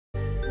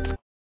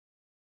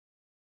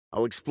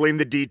I'll explain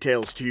the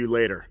details to you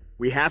later.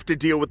 We have to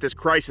deal with this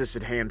crisis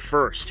at hand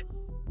first.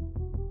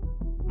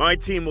 My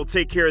team will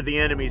take care of the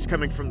enemies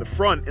coming from the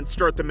front and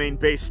start the main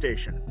base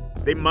station.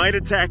 They might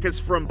attack us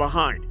from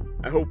behind.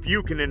 I hope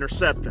you can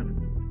intercept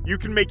them. You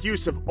can make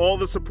use of all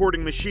the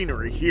supporting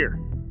machinery here.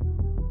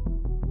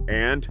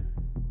 And...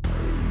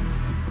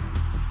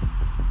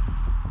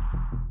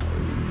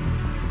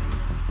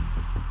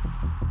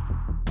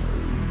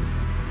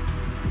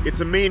 it's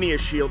a mania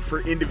shield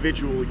for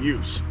individual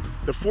use.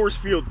 The force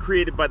field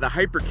created by the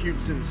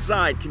hypercubes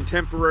inside can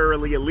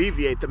temporarily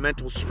alleviate the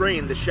mental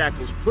strain the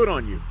shackles put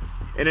on you,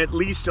 and at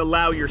least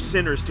allow your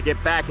sinners to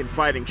get back in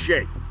fighting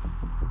shape.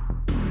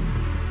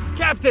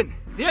 Captain!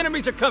 The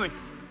enemies are coming!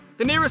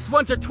 The nearest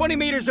ones are 20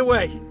 meters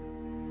away!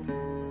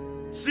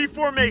 C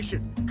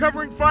formation!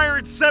 Covering fire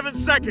in 7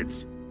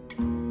 seconds!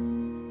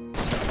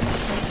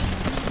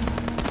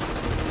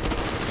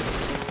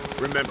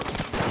 Remember,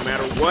 no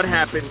matter what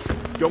happens,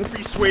 don't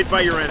be swayed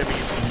by your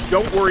enemies,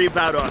 don't worry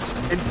about us,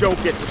 and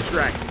don't get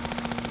distracted.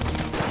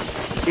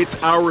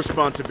 It's our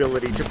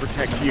responsibility to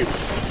protect you,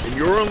 and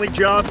your only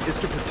job is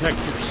to protect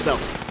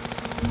yourself.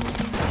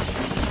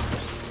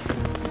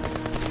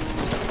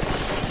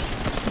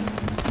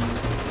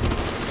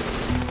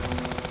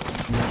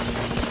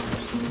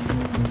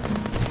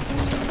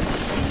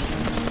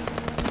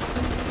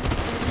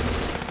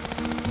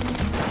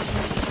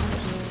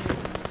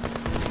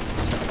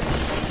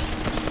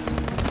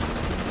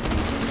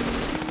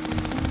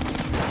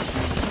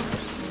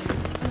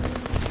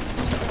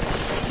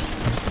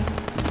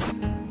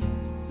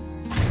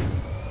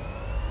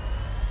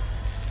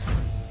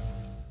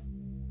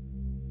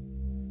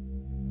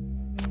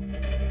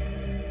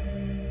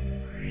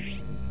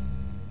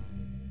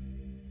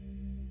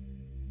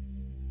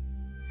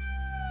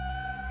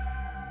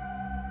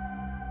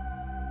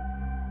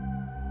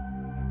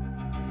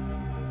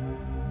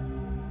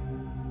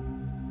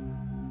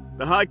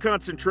 The high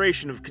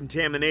concentration of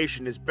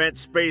contamination has bent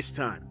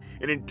space-time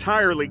and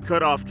entirely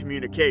cut off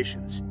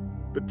communications.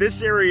 But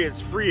this area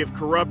is free of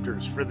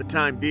corruptors for the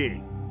time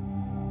being.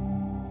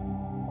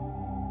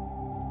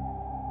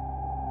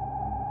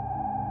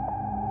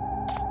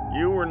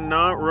 You were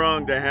not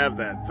wrong to have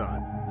that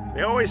thought.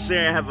 They always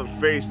say I have a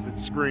face that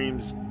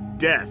screams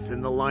death in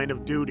the line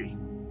of duty.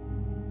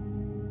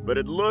 But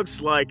it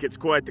looks like it's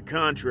quite the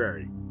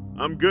contrary.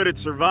 I'm good at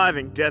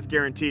surviving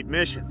death-guaranteed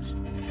missions.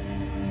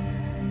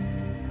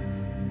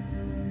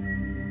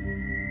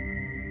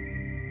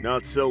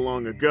 Not so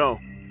long ago,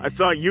 I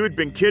thought you had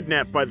been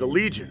kidnapped by the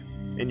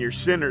Legion, and your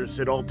sinners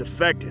had all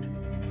defected.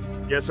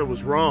 Guess I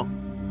was wrong.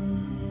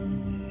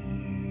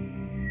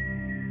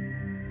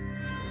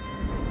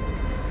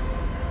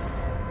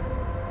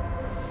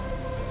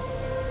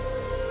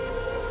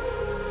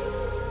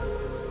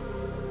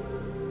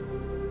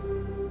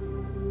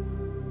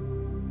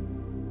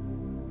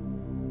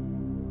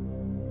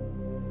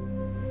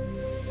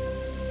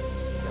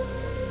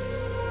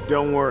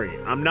 Don't worry,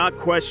 I'm not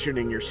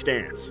questioning your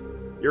stance.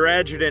 Your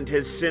adjutant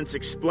has since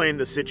explained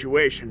the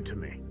situation to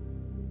me.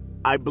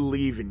 I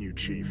believe in you,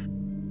 Chief.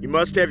 You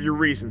must have your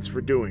reasons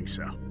for doing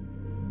so.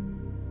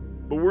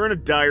 But we're in a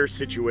dire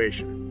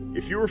situation.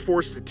 If you were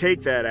forced to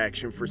take that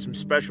action for some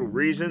special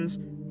reasons,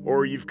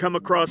 or you've come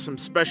across some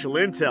special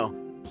intel,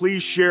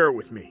 please share it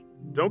with me.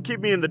 Don't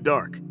keep me in the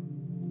dark.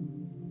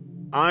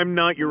 I'm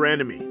not your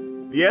enemy.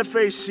 The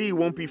FAC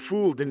won't be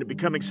fooled into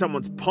becoming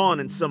someone's pawn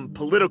in some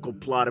political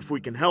plot if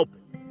we can help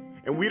it.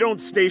 And we don't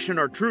station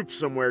our troops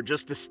somewhere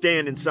just to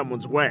stand in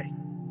someone's way.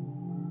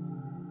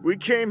 We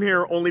came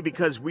here only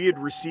because we had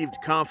received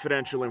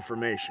confidential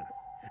information.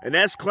 An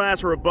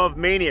S-class or above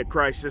mania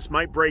crisis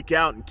might break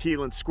out in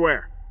Keelan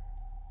Square.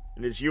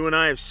 And as you and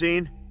I have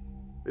seen,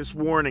 this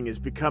warning is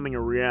becoming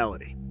a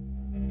reality.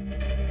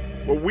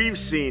 What we've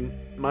seen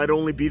might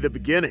only be the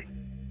beginning.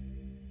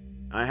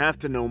 I have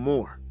to know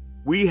more.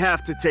 We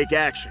have to take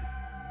action.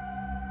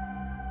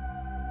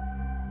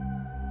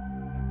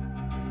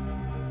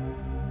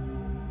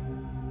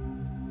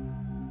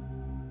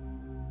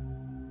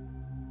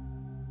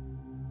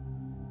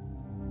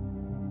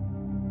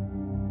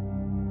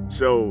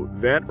 So,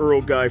 that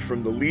Earl guy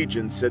from the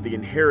Legion said the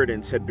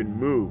inheritance had been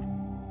moved,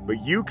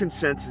 but you can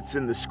sense it's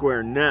in the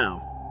square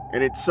now,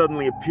 and it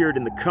suddenly appeared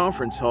in the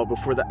conference hall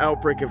before the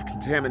outbreak of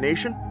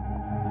contamination?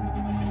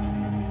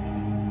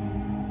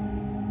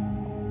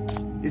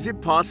 Is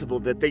it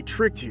possible that they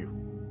tricked you?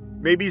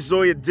 Maybe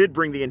Zoya did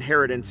bring the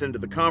inheritance into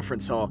the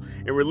conference hall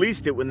and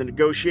released it when the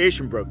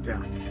negotiation broke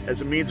down,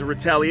 as a means of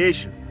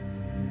retaliation.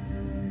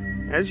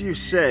 As you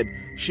said,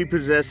 she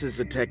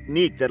possesses a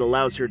technique that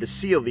allows her to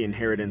seal the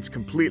inheritance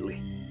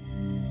completely.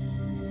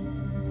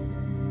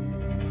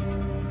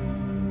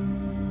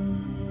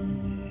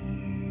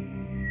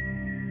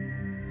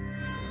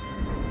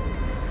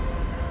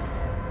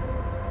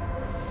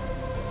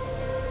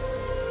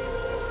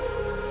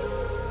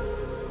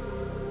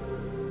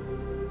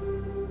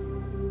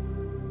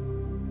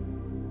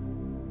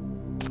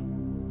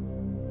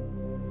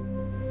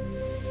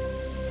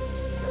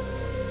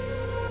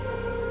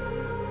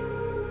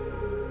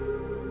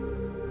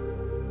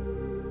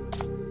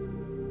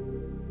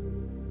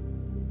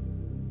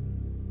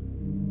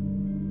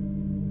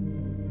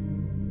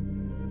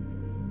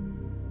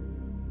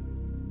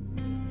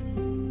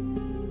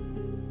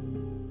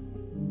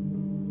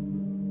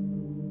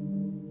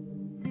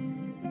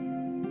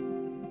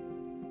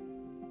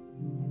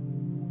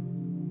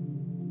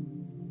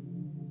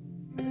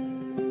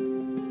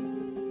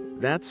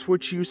 That's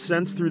what you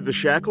sense through the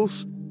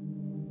shackles?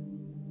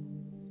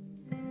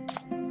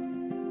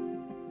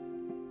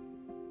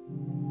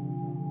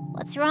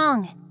 What's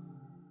wrong?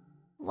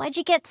 Why'd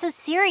you get so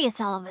serious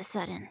all of a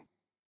sudden?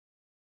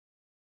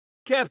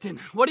 Captain,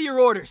 what are your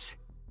orders?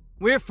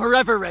 We're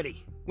forever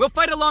ready. We'll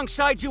fight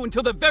alongside you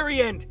until the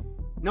very end,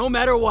 no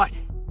matter what.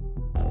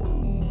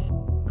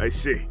 I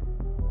see.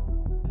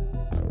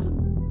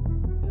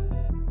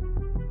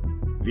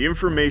 The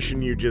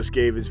information you just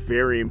gave is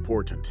very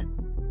important.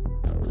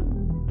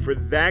 For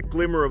that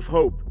glimmer of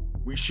hope,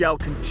 we shall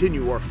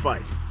continue our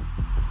fight.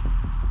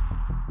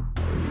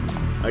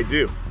 I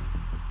do.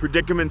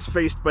 Predicaments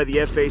faced by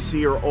the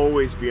FAC are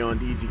always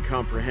beyond easy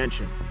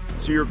comprehension,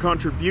 so your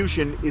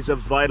contribution is of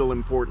vital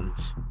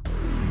importance.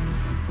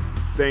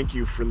 Thank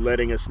you for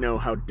letting us know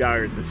how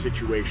dire the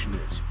situation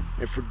is,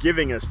 and for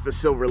giving us the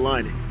silver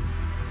lining.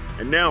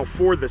 And now,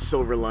 for the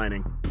silver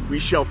lining, we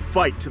shall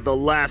fight to the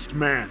last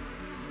man.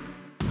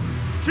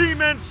 Team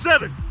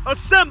N7,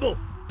 assemble!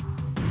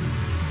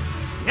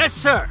 Yes,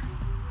 sir!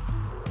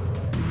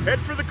 Head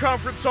for the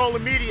conference hall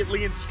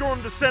immediately and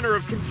storm the center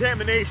of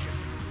contamination.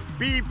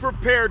 Be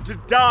prepared to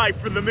die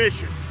for the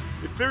mission.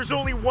 If there's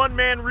only one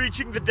man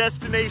reaching the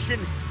destination,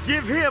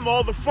 give him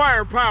all the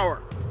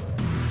firepower.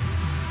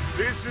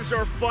 This is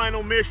our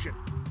final mission.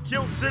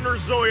 Kill Sinner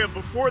Zoya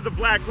before the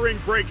Black Ring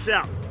breaks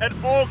out, at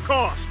all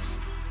costs.